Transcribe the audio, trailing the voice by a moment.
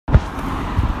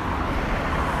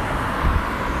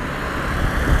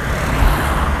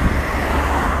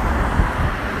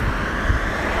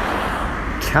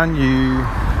can you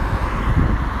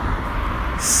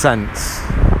sense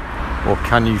or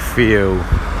can you feel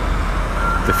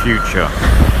the future?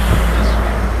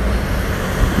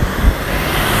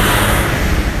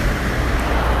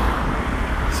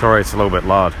 Sorry, it's a little bit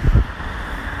loud.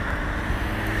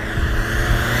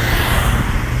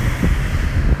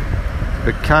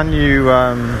 But can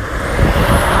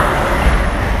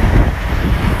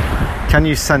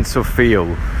you sense or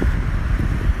feel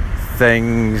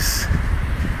things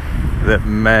that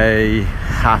may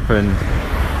happen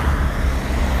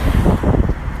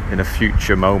in a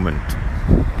future moment?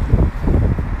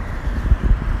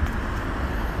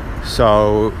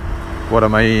 So what I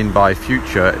mean by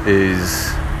future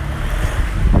is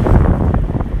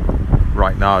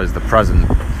right now is the present.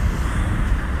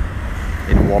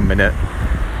 In 1 minute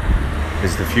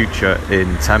is the future.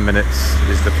 In 10 minutes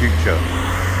is the future.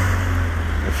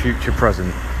 The future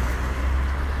present.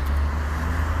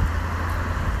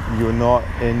 You're not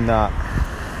in that.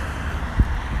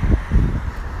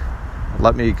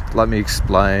 Let me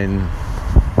explain.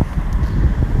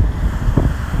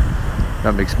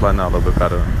 Let me explain that a little bit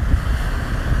better.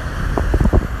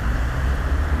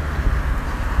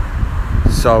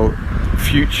 So,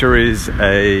 future is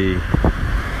a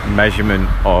measurement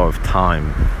of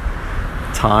time.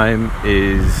 Time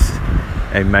is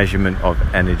a measurement of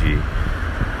energy.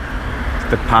 It's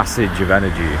the passage of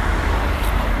energy.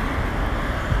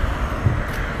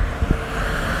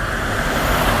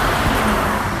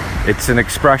 It's an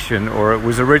expression, or it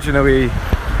was originally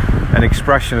an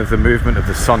expression of the movement of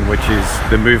the sun, which is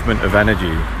the movement of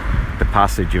energy, the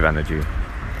passage of energy.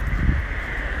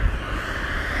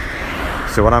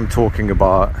 So when I'm talking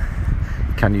about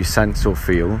can you sense or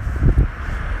feel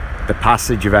the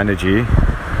passage of energy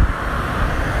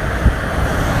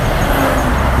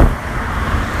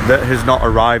that has not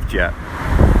arrived yet.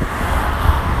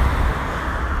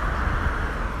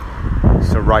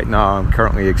 So right now I'm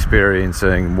currently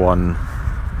experiencing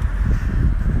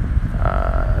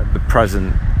the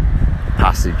present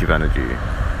passage of energy.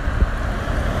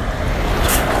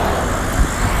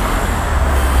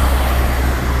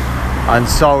 And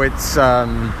so it's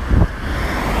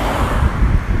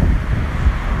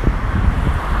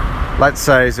let's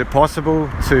say, is it possible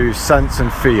to sense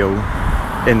and feel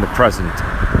in the present?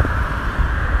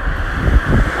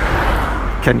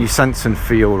 Can you sense and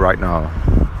feel right now?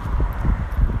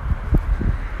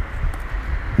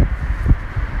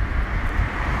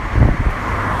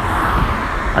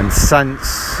 And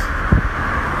sense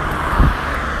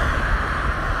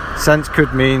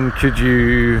could mean, could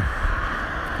you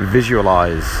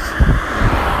visualize?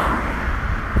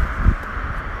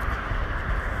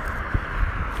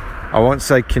 I won't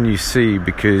say can you see,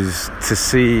 because to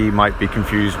see might be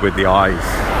confused with the eyes.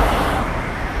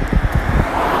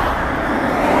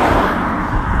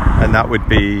 And that would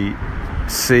be,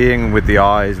 seeing with the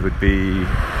eyes would be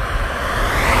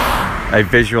a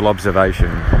visual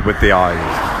observation with the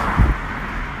eyes.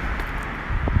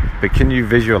 But can you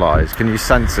visualize? Can you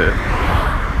sense it?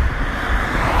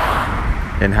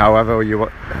 In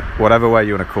whatever way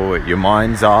you want to call it, your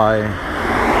mind's eye,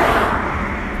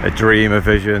 a dream, a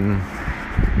vision.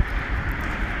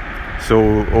 It's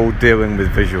all dealing with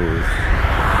visuals.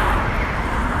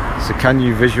 So can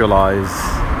you visualize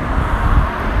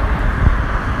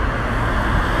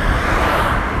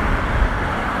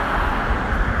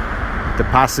the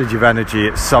passage of energy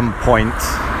at some point,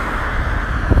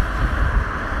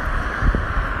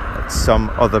 at some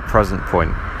other present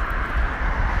point?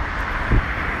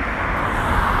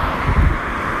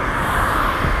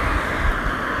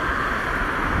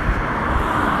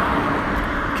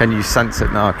 Can you sense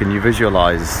it now? Can you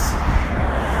visualize?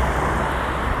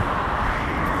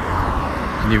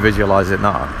 Can you visualize it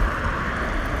now?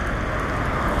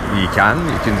 You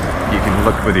can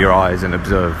look with your eyes and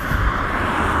observe.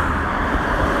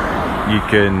 You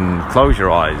can close your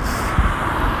eyes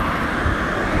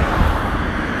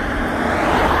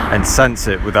and sense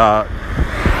it without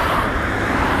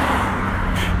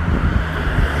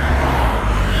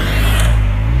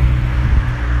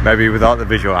the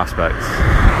visual aspects.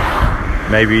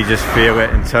 Maybe you just feel it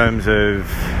in terms of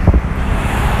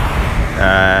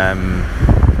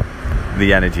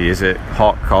the energy. Is it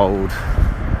hot, cold?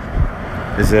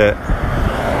 Is it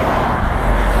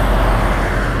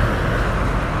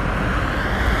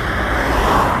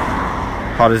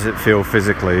how does it feel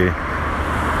physically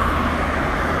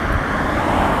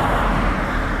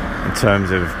in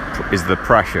terms of, is there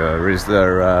pressure? Is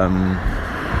there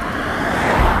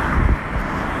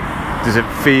does it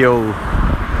feel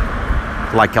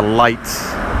like a light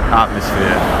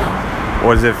atmosphere,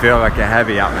 or does it feel like a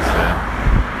heavy atmosphere?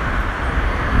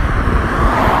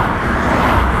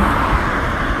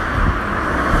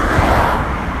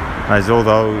 as all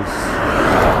those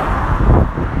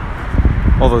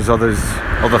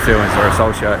other feelings are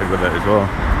associated with it as well.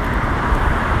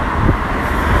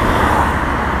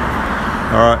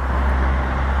 Alright.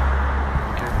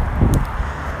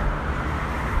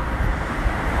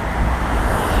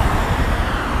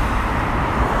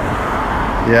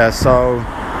 Yeah, so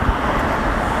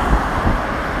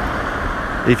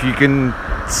if you can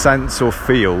sense or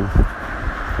feel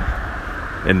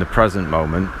in the present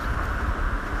moment,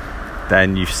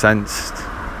 then you've sensed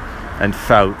and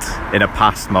felt in a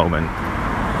past moment.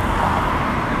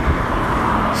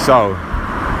 So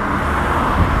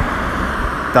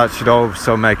that should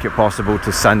also make it possible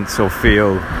to sense or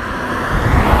feel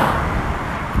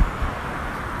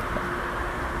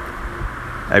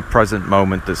a present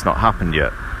moment that's not happened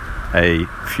yet, a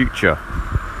future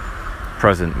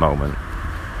present moment.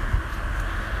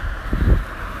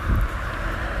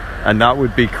 And that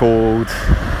would be called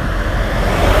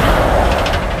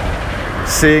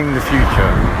seeing the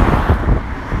future.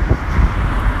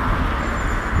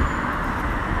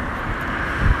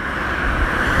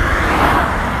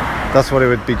 That's what it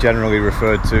would be generally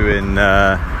referred to in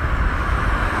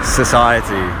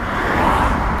society.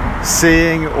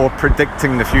 Seeing or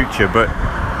predicting the future, but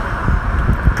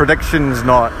prediction is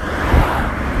not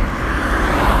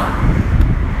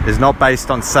based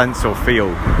on sense or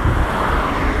feel.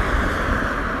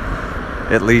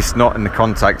 At least not in the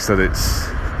context that it's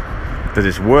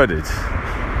worded.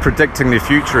 Predicting the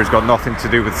future has got nothing to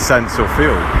do with sense or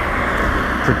feel.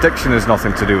 Prediction has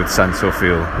nothing to do with sense or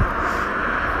feel.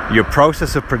 Your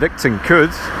process of predicting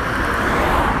could,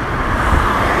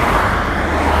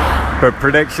 but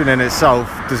prediction in itself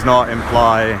does not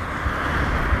imply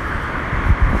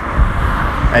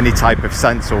any type of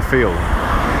sense or feel.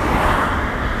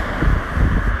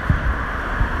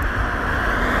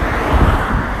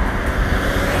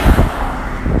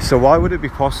 So why would it be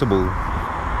possible?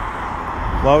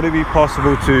 Why would it be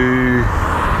possible to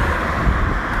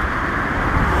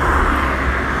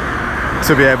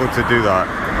be able to do that?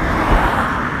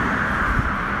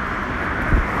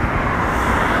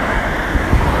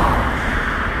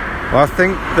 Well, I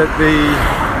think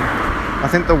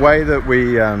the way that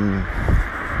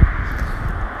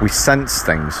we sense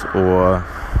things, or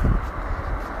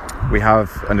we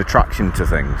have an attraction to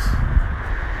things,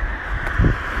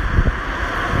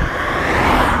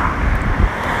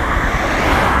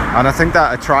 and I think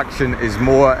that attraction is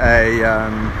more a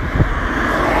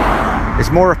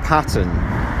pattern.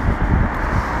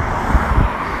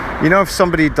 You know, if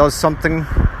somebody does something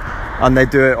and they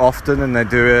do it often, and they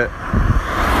do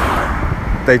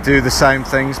the same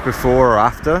things before or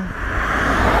after,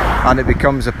 and it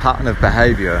becomes a pattern of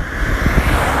behavior.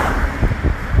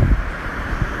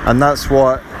 And that's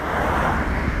what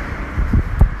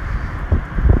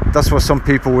some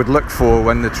people would look for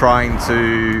when they're trying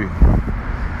to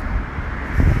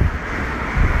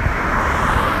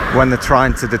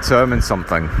determine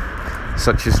something,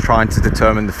 such as trying to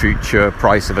determine the future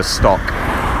price of a stock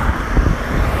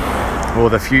or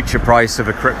the future price of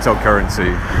a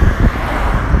cryptocurrency.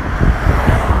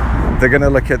 They're going to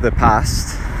look at the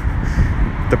past,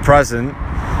 the present,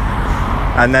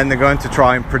 and then they're going to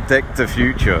try and predict the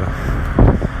future,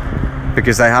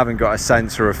 because they haven't got a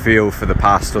sense or a feel for the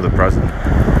past or the present.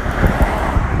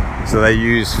 So they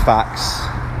use facts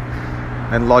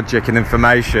and logic and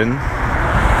information,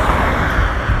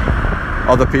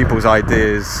 other people's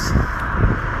ideas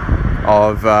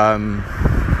of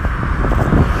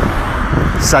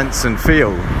sense and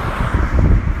feel.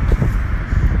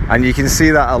 And you can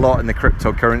see that a lot in the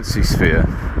cryptocurrency sphere.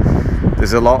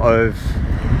 There's a lot of,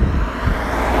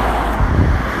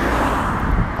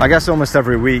 I guess almost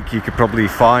every week you could probably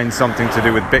find something to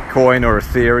do with Bitcoin or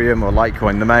Ethereum or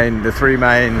Litecoin, the three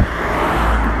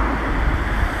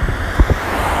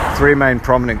main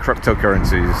prominent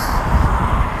cryptocurrencies.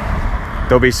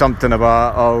 There'll be something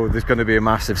about, oh, there's going to be a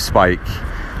massive spike,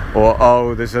 or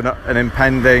oh, there's an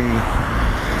impending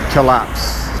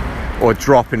collapse or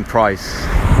drop in price.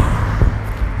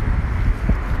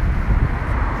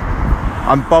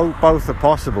 And both are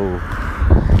possible,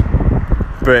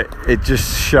 but it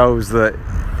just shows that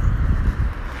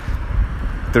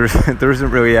there isn't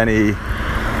really any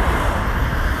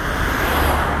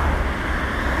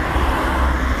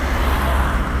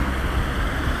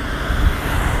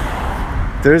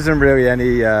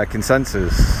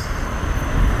consensus.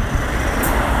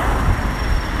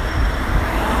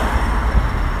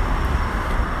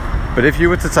 But if you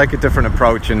were to take a different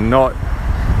approach and not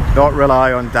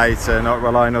rely on data, not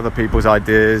rely on other people's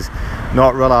ideas,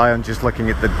 not rely on just looking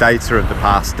at the data of the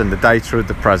past and the data of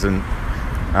the present,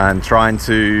 and trying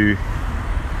to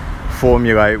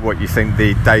formulate what you think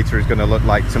the data is going to look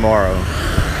like tomorrow.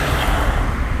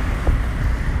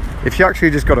 If you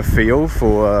actually just got a feel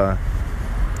for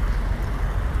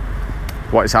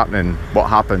what is happening, what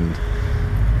happened,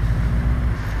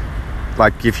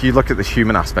 like if you look at the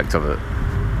human aspect of it,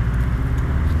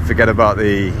 forget about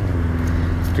the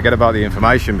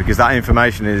information, because that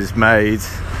information is made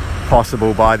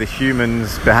possible by the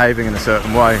humans behaving in a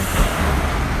certain way.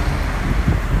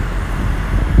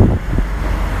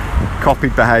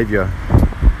 Copied behavior.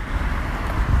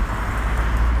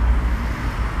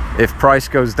 If price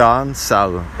goes down,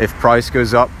 sell. If price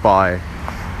goes up, buy.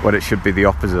 Well, it should be the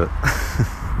opposite.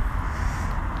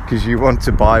 Because you want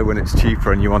to buy when it's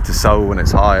cheaper and you want to sell when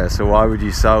it's higher. So why would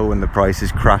you sell when the price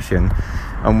is crashing?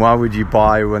 And why would you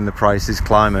buy when the price is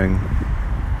climbing?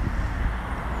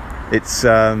 It's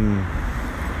an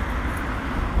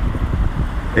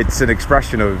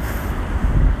expression of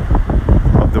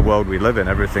the world we live in.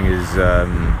 Everything is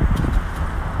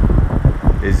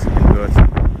inverted.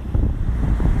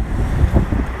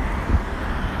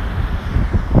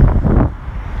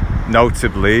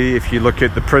 Notably, if you look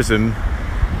at a prism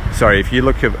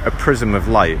of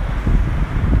light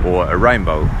or a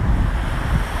rainbow,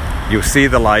 you'll see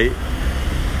the light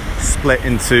split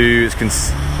into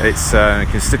its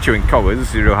constituent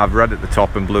colours. You'll have red at the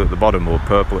top and blue at the bottom, or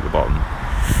purple at the bottom.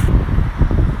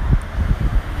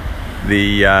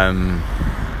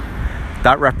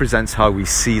 That represents how we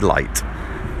see light.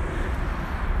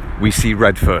 We see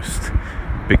red first,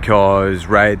 because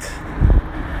red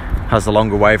has a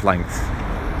longer wavelength.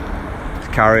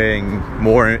 It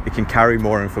can carry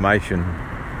more information,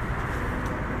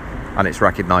 and it's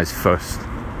recognized first.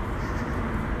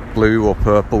 Blue or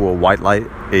purple or white light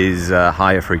is a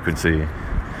higher frequency.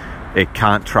 It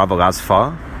can't travel as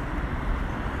far,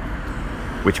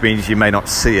 which means you may not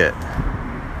see it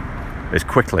as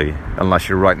quickly unless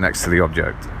you're right next to the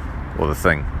object or the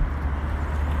thing.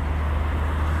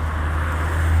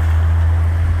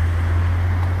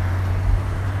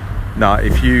 Now,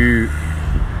 if you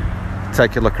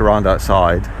take a look around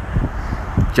outside,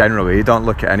 generally don't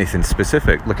look at anything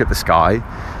specific. Look at the sky.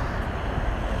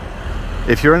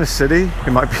 If you're in a city,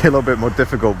 it might be a little bit more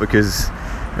difficult, because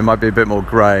it might be a bit more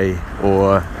grey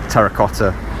or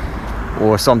terracotta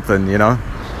or something, you know.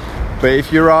 But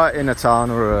if you're out in a town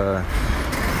or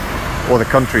the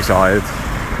countryside,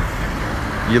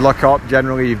 you look up,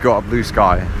 generally you've got a blue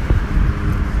sky.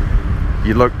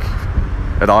 You look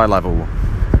at eye level,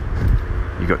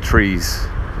 you've got trees,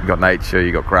 you've got nature,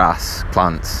 you've got grass,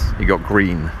 plants, you've got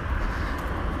green.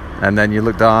 And then you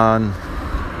look down,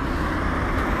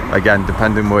 again,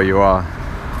 depending where you are.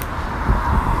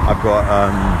 I've got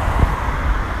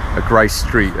a grey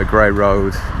street, a grey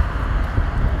road,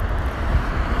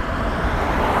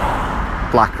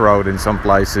 black road in some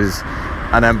places,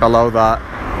 and then below that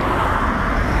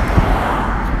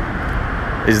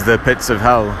is the pits of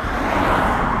hell,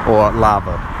 or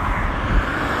lava.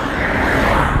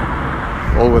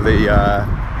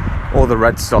 All the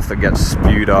red stuff that gets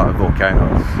spewed out of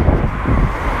volcanoes.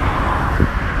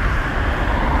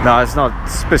 No, it's not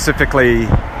specifically.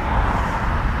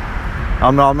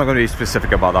 I'm not going to be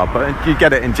specific about that, but you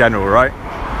get it in general, right?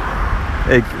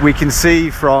 We can see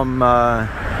from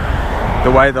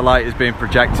the way the light is being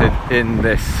projected in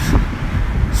this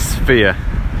sphere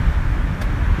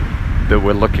that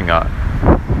we're looking at,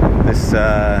 this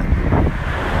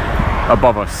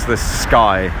above us, this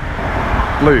sky,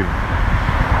 blue.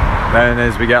 Then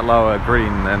as we get lower,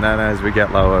 green, and then as we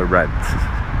get lower, red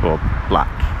or black.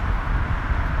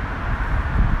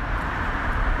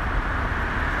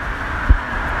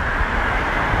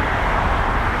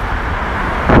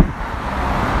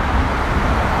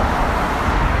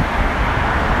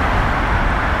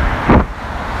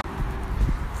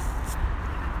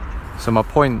 So my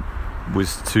point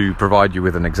was to provide you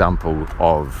with an example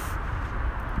of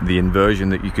the inversion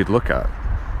that you could look at.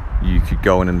 You could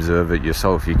go and observe it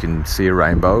yourself. You can see a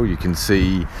rainbow, you can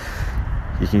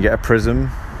get a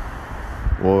prism,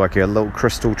 or like a little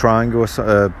crystal triangle,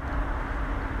 a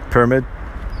pyramid,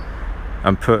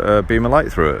 and put a beam of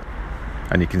light through it,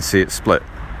 and you can see it split.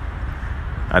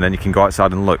 And then you can go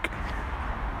outside and look,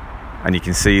 and you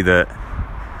can see that,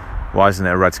 why isn't it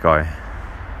a red sky?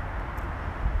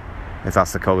 If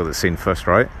that's the colour that's seen first,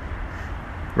 right?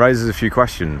 Raises a few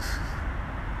questions.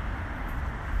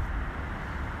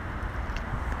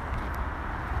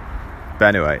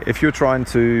 But anyway, if you're trying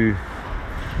to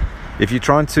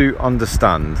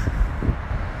understand,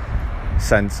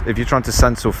 if you're trying to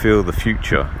sense or feel the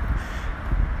future,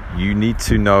 you need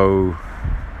to know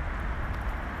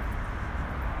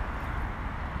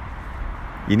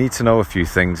a few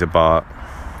things about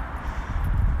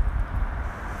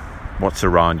what's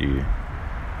around you.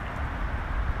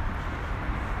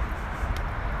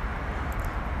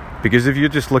 Because if you're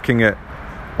just looking at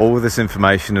all this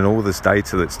information and all this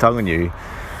data that's telling you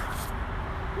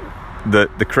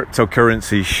that the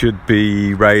cryptocurrency should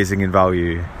be raising in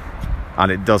value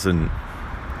and it doesn't,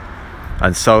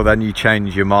 and so then you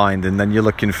change your mind and then you're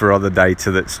looking for other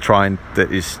data that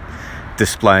is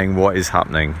displaying what is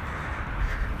happening,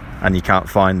 and you can't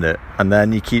find it, and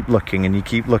then you keep looking and you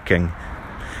keep looking,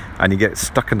 and you get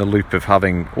stuck in the loop of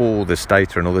having all this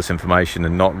data and all this information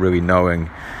and not really knowing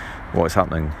what's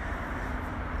happening.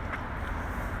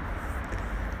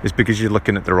 It's because you're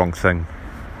looking at the wrong thing.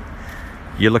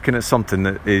 You're looking at something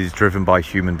that is driven by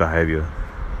human behavior,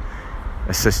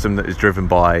 a system that is driven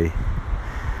by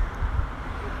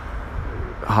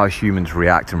how humans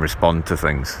react and respond to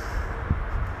things.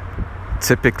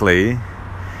 Typically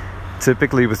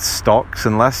with stocks,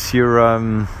 unless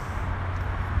you're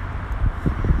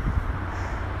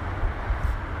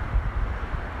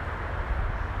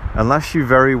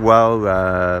very well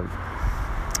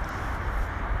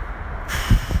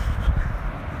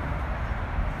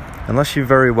unless you're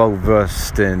very well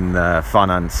versed in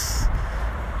finance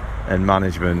and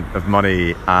management of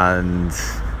money, and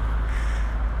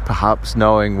perhaps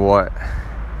knowing what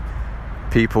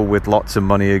people with lots of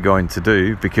money are going to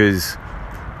do, because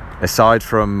aside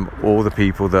from all the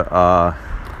people that are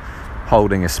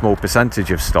holding a small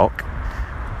percentage of stock,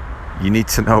 you need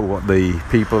to know what the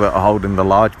people that are holding the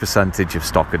large percentage of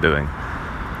stock are doing.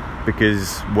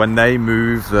 Because when they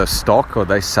move the stock, or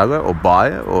they sell it or buy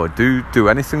it or do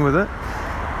anything with it,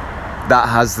 that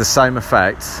has the same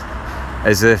effect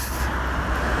as if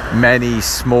many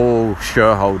small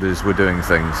shareholders were doing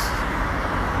things.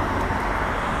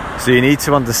 So you need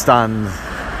to understand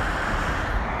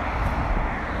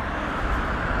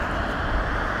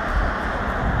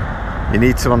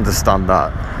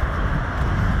that.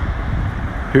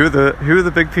 Who are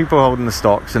the big people holding the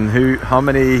stocks, and how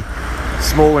many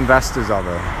small investors are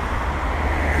there?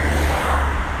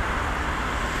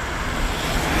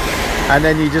 And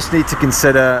then you just need to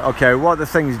consider, okay, what are the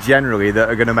things generally that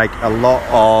are going to make a lot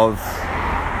of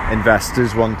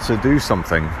investors want to do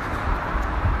something?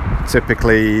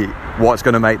 Typically, what's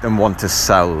going to make them want to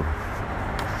sell?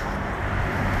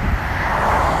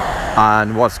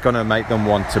 And what's going to make them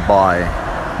want to buy?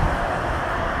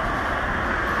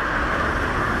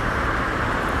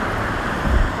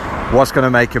 What's going to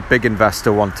make a big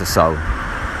investor want to sell?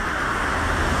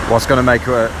 What's going to make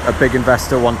a big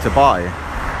investor want to buy?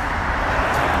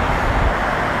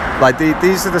 Like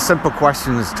these are the simple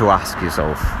questions to ask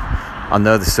yourself, and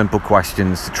they're the simple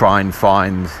questions to try and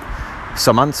find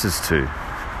some answers to.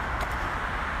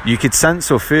 You could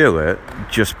sense or feel it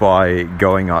just by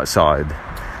going outside,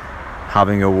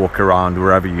 having a walk around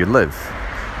wherever you live,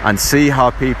 and see how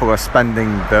people are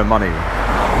spending their money.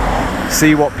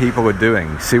 See what people are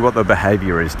doing. See what their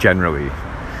behavior is generally.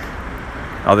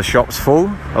 Are the shops full?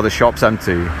 Are the shops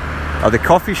empty? Are the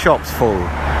coffee shops full,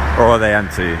 or are they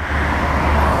empty?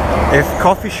 If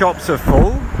coffee shops are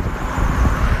full,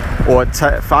 or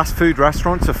fast food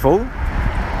restaurants are full,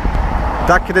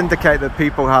 that could indicate that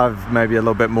people have maybe a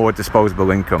little bit more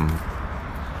disposable income.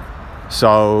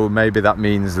 So maybe that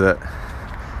means that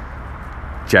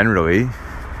generally,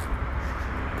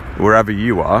 wherever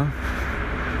you are,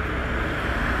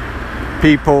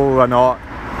 people are not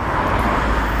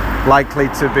likely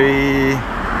to be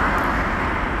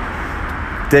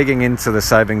digging into the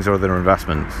savings or their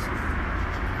investments.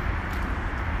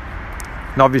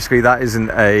 And obviously that isn't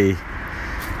a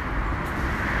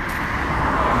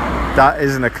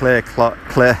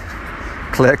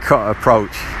clear-cut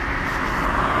approach.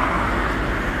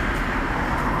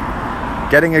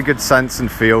 Getting a good sense and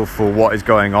feel for what is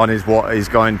going on is what is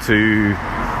going to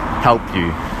help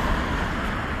you.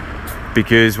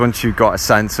 Because once you've got a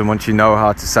sense, and once you know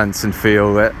how to sense and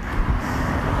feel it,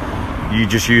 you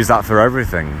just use that for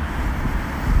everything.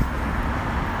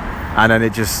 And then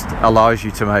it just allows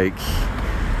you to make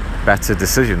better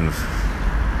decisions,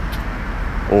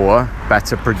 or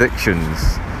better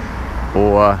predictions,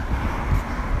 or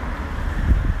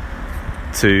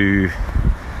to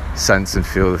sense and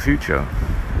feel the future.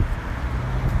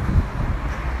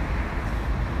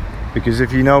 Because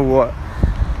if you know what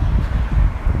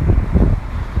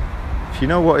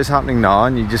is happening now,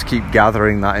 and you just keep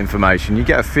gathering that information, you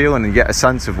get a feeling and you get a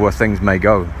sense of where things may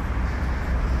go.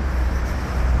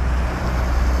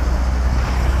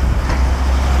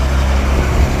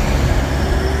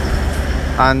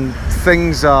 And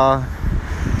things are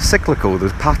cyclical.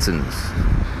 There's patterns.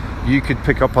 You could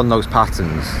pick up on those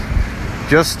patterns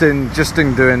just in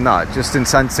doing that, just in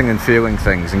sensing and feeling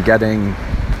things, and getting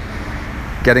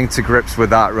getting to grips with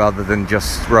that rather than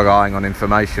just relying on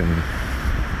information.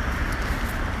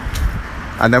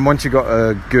 And then once you've got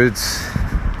a good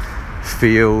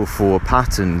feel for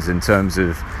patterns in terms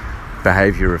of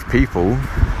behavior of people,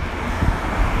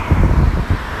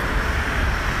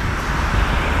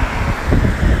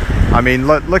 I mean,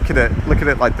 look at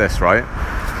it like this, right?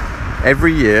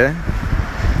 Every year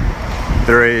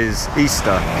there is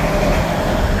Easter,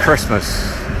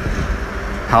 Christmas,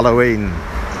 Halloween,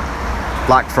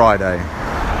 Black Friday,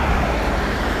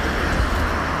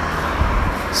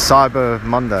 Cyber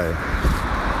Monday.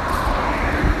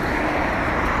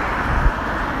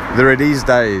 There are these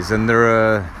days, and there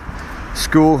are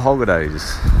school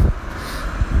holidays.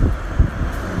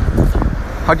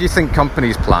 How do you think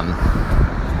companies plan?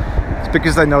 It's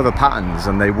because they know the patterns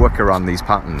and they work around these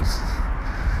patterns.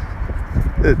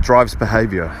 It drives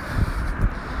behavior.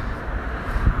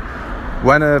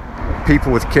 When are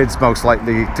people with kids most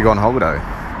likely to go on holiday?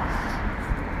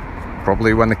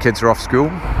 Probably when the kids are off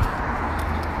school.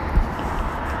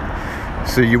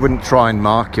 So you wouldn't try and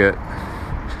market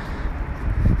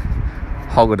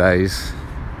holidays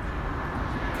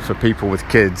for people with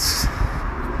kids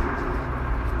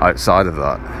outside of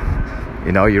that.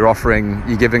 You know, you're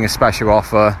giving a special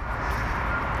offer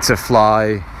to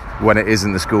fly when it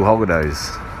isn't the school holidays.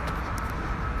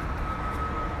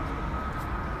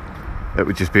 It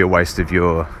would just be a waste of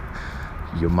your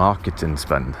marketing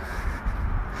spend.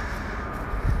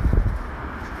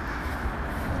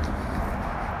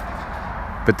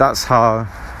 But that's how.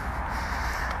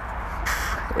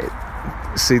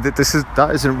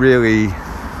 That isn't really,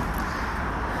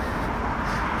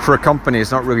 for a company.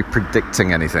 It's not really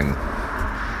predicting anything.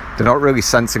 They're not really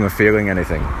sensing or feeling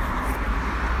anything.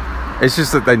 It's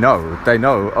just that they know.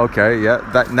 Okay, yeah.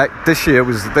 This year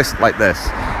was this like this.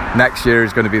 Next year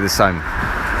is going to be the same.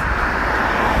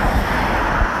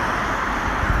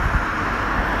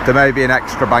 There may be an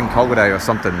extra bank holiday or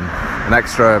something, an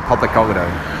extra public holiday.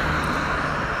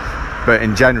 But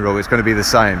in general, it's going to be the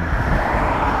same.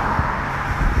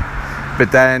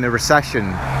 But then a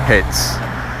recession hits.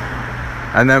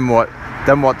 And then what?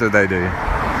 Then what do?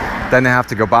 Then they have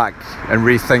to go back and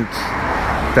rethink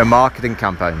their marketing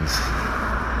campaigns.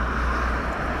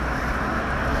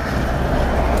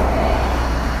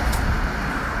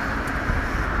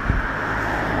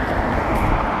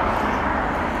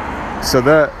 So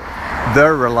they're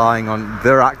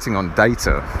acting on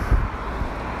data.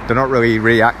 They're not really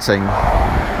reacting,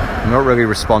 not really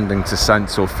responding to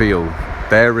sense or feel.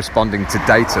 They're responding to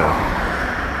data.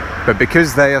 But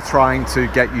because they are trying to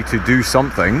get you to do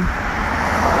something,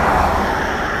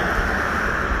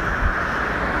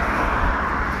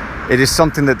 it is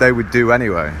something that they would do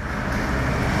anyway.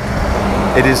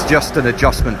 It is just an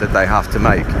adjustment that they have to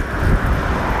make.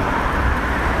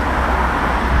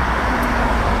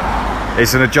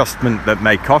 It's an adjustment that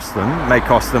may cost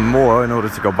them more in order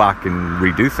to go back and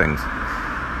redo things.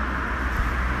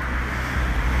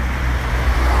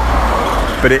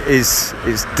 But it's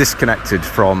disconnected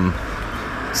from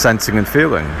sensing and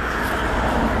feeling.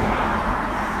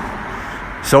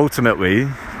 So ultimately,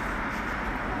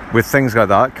 with things like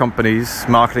that, companies,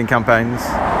 marketing campaigns,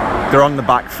 they're on the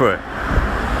back foot.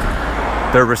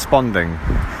 They're responding,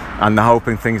 and they're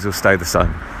hoping things will stay the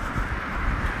same.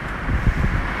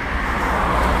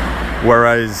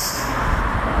 Whereas,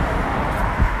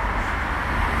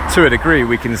 to a degree,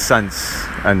 we can sense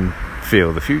and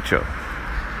feel the future.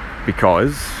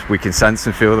 Because we can sense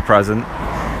and feel the present.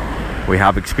 We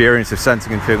have experience of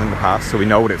sensing and feeling the past, so we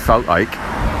know what it felt like.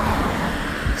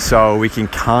 So we can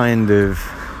kind of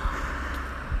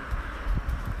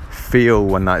feel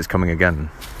when that is coming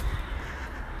again.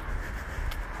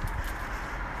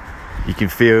 You can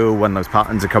feel when those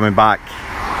patterns are coming back.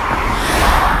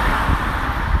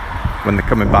 When they're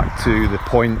coming back to the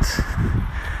point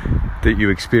that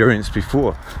you experienced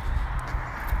before.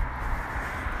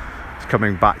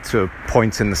 Coming back to a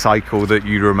point in the cycle that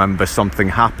you remember something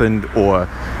happened or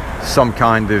some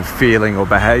kind of feeling or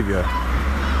behavior.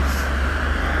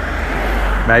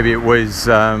 Maybe it was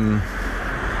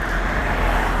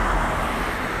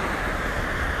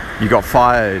you got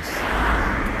fired,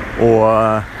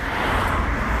 or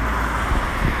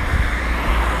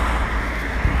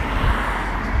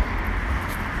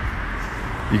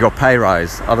you got pay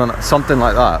rise. I don't know, something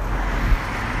like that.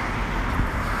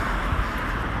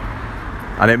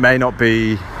 And it may not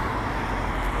be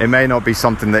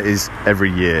something that is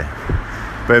every year,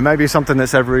 but it may be something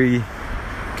that's every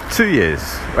 2 years,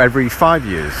 every 5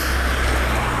 years,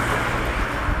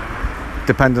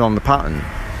 depending on the pattern.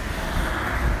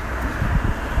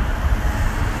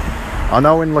 I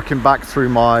know in looking back through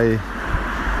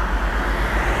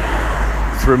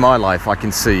through my life, I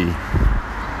can see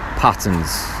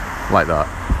patterns like that.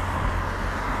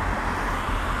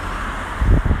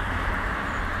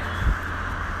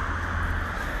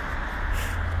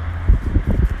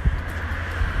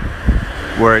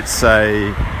 Where it's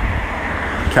a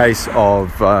case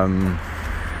of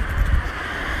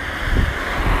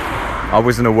I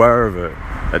wasn't aware of it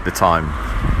at the time,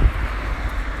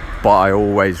 but I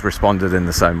always responded in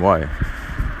the same way,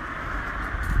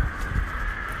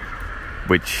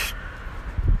 which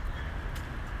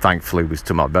thankfully was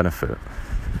to my benefit.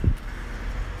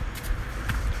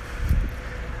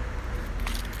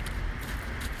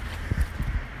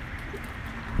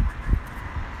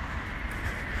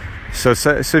 So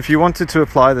if you wanted to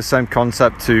apply the same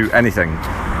concept to anything,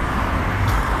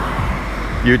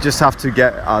 you just have to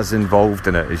get as involved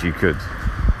in it as you could,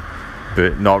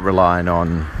 but not relying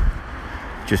on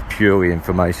just purely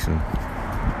information.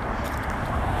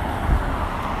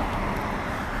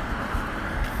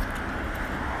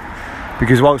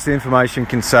 Because whilst the information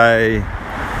can say,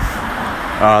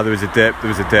 there was a dip, there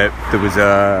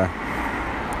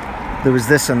was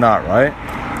this and that, right?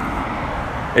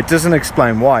 It doesn't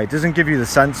explain why. It doesn't give you the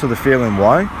sense or the feeling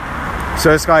why.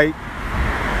 So it's like,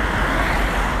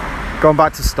 going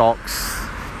back to stocks,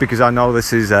 because I know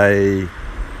this is a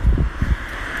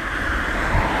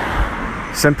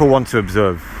simple one to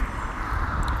observe.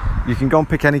 You can go and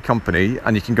pick any company,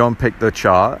 and you can go and pick the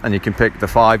chart, and you can pick the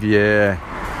 5-year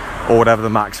or whatever the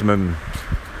maximum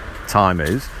time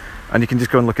is, and you can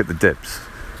just go and look at the dips.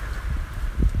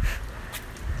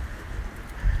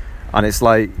 And it's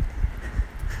like,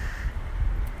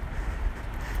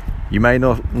 you may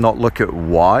not look at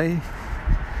why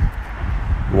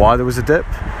there was a dip,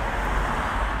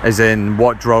 as in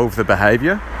what drove the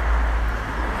behavior.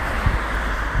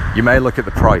 You may look at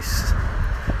the price,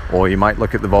 or you might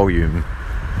look at the volume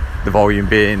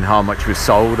being how much was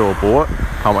sold or bought,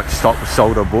 how much stock was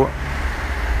sold or bought.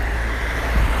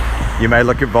 You may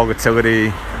look at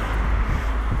volatility.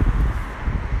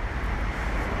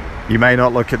 You may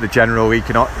not look at the general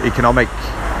economic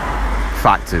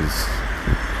factors,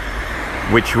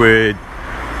 which would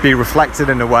be reflected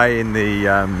in a way in the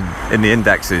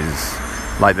indexes,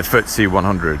 like the FTSE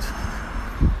 100.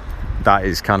 That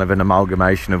is kind of an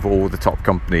amalgamation of all the top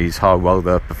companies, how well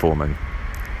they're performing.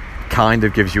 Kind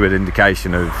of gives you an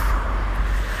indication of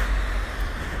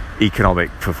economic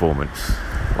performance,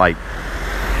 like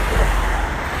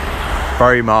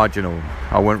very marginal.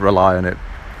 I wouldn't rely on it,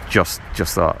 just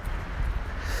that.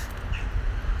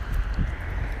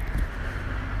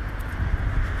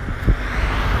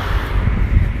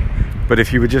 But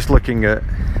if you were just looking at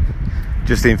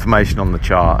just the information on the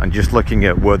chart and just looking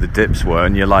at where the dips were,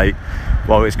 and you're like,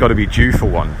 well, it's got to be due for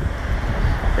one.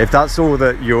 If that's all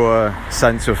that your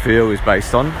sense of feel is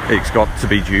based on, it's got to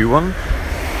be due one.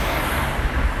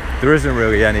 There isn't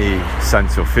really any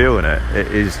sense of feel in it.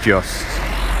 It is just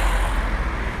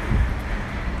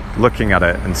looking at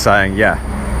it and saying, yeah.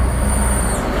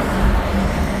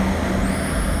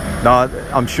 Now,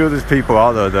 I'm sure there's people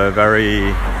out there that are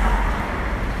very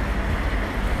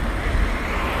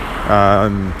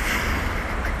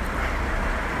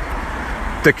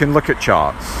they can look at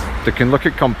charts, they can look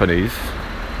at companies,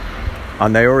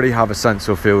 and they already have a sense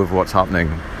or feel of what's happening,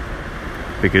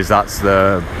 because that's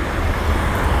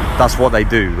what they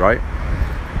do, right?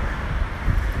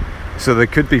 So there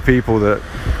could be people that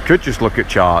could just look at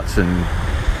charts and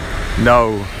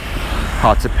know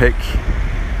how to pick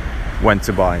when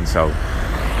to buy and sell.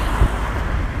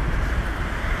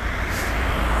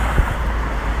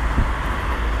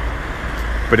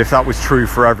 But if that was true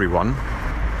for everyone,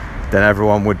 then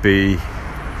everyone would be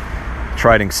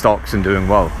trading stocks and doing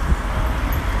well.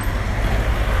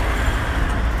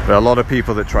 But a lot of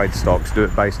people that trade stocks do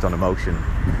it based on emotion.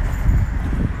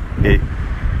 It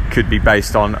could be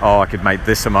based on, I could make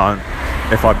this amount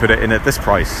if I put it in at this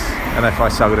price, and if I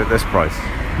sell it at this price.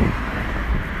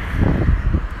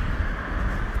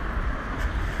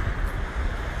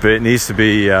 But it needs to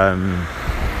be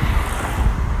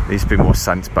more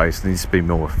sense-based. It needs to be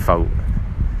more felt.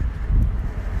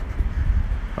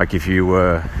 Like if you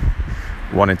were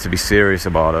wanting to be serious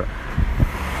about it,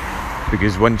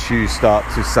 because once you start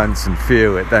to sense and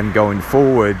feel it, then going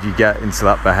forward you get into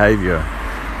that behavior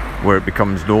where it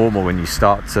becomes normal, and you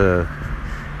start to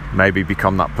maybe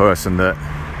become that person that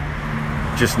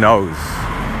just knows.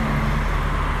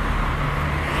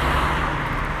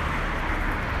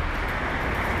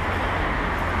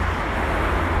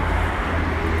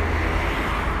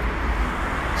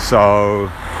 So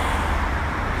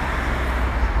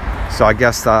I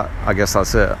guess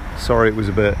that's it. Sorry, it was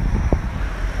a bit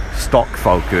stock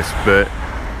focused, but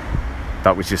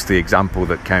that was just the example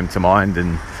that came to mind,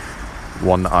 and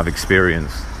one that I've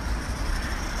experienced,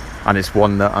 and it's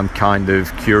one that I'm kind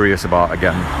of curious about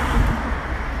again.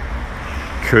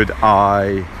 Could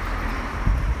I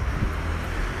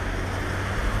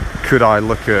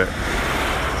look at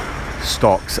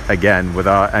stocks again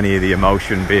without any of the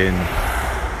emotion being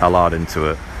allowed into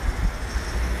it?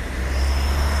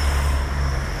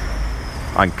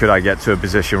 And could I get to a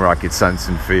position where I could sense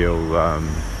and feel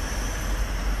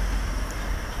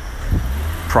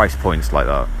price points like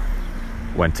that,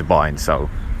 when to buy and sell,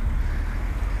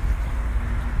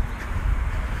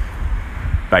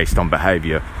 based on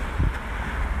behavior,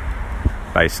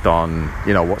 based on,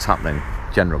 what's happening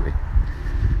generally?